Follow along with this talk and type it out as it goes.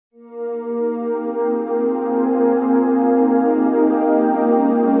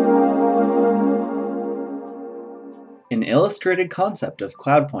An illustrated concept of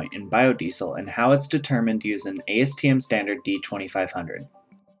cloud point in biodiesel and how it's determined using ASTM standard D2500.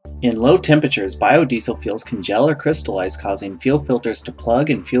 In low temperatures, biodiesel fuels can gel or crystallize, causing fuel filters to plug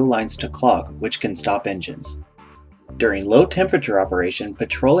and fuel lines to clog, which can stop engines. During low temperature operation,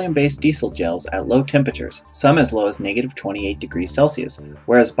 petroleum-based diesel gels at low temperatures, some as low as -28 degrees Celsius,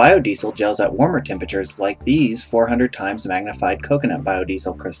 whereas biodiesel gels at warmer temperatures like these 400 times magnified coconut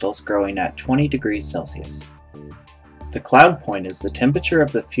biodiesel crystals growing at 20 degrees Celsius. The cloud point is the temperature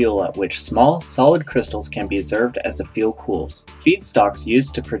of the fuel at which small, solid crystals can be observed as the fuel cools. Feedstocks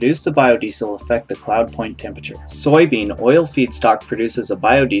used to produce the biodiesel affect the cloud point temperature. Soybean oil feedstock produces a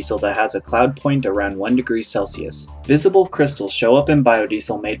biodiesel that has a cloud point around 1 degree Celsius. Visible crystals show up in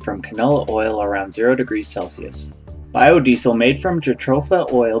biodiesel made from canola oil around 0 degrees Celsius. Biodiesel made from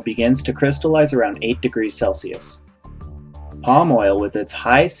jatropha oil begins to crystallize around 8 degrees Celsius. Palm oil with its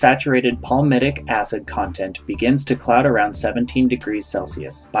high saturated palmitic acid content begins to cloud around 17 degrees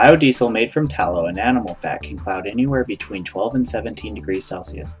Celsius. Biodiesel made from tallow and animal fat can cloud anywhere between 12 and 17 degrees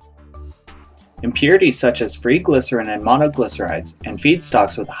Celsius. Impurities such as free glycerin and monoglycerides and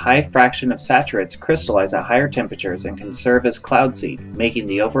feedstocks with a high fraction of saturates crystallize at higher temperatures and can serve as cloud seed, making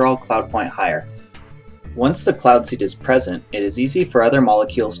the overall cloud point higher. Once the cloud seed is present, it is easy for other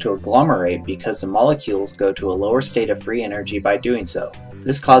molecules to agglomerate because the molecules go to a lower state of free energy by doing so.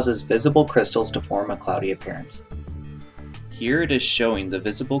 This causes visible crystals to form a cloudy appearance. Here it is showing the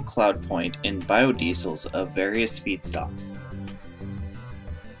visible cloud point in biodiesels of various feedstocks.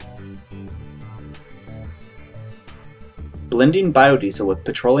 Blending biodiesel with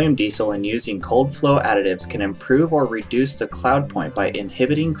petroleum diesel and using cold flow additives can improve or reduce the cloud point by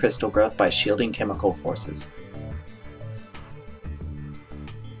inhibiting crystal growth by shielding chemical forces.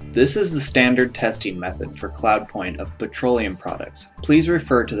 This is the standard testing method for cloud point of petroleum products. Please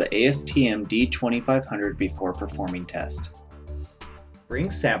refer to the ASTM D2500 before performing test.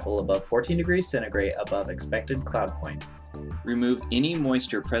 Bring sample above 14 degrees centigrade above expected cloud point. Remove any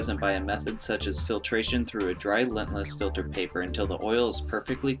moisture present by a method such as filtration through a dry lintless filter paper until the oil is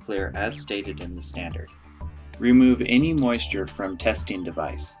perfectly clear as stated in the standard. Remove any moisture from testing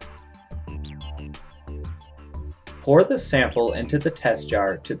device. Pour the sample into the test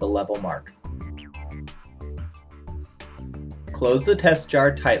jar to the level mark. Close the test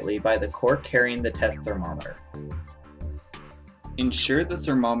jar tightly by the cork carrying the test thermometer. Ensure the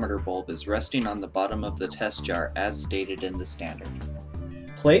thermometer bulb is resting on the bottom of the test jar as stated in the standard.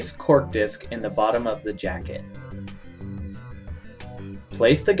 Place cork disc in the bottom of the jacket.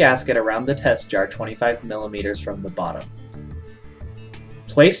 Place the gasket around the test jar 25 mm from the bottom.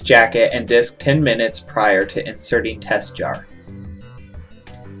 Place jacket and disc 10 minutes prior to inserting test jar.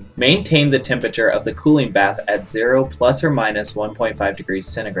 Maintain the temperature of the cooling bath at 0 ± 1.5 degrees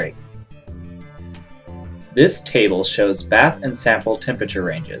centigrade. This table shows bath and sample temperature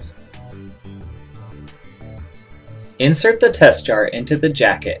ranges. Insert the test jar into the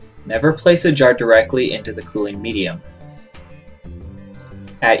jacket. Never place a jar directly into the cooling medium.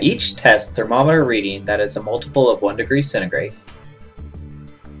 At each test thermometer reading that is a multiple of 1 degree centigrade.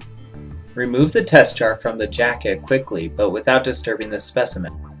 Remove the test jar from the jacket quickly but without disturbing the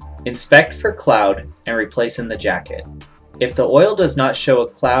specimen. Inspect for cloud and replace in the jacket. If the oil does not show a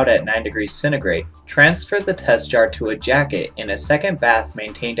cloud at 9 degrees centigrade, transfer the test jar to a jacket in a second bath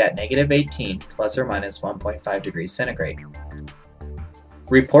maintained at -18 ± 1.5 degrees centigrade.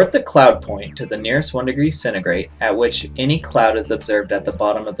 Report the cloud point to the nearest 1 degree centigrade at which any cloud is observed at the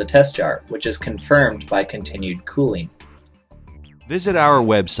bottom of the test jar, which is confirmed by continued cooling. Visit our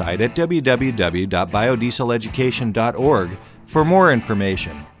website at www.biodeaseleducation.org for more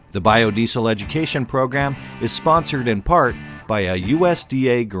information. The Biodiesel Education Program is sponsored in part by a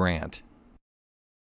USDA grant.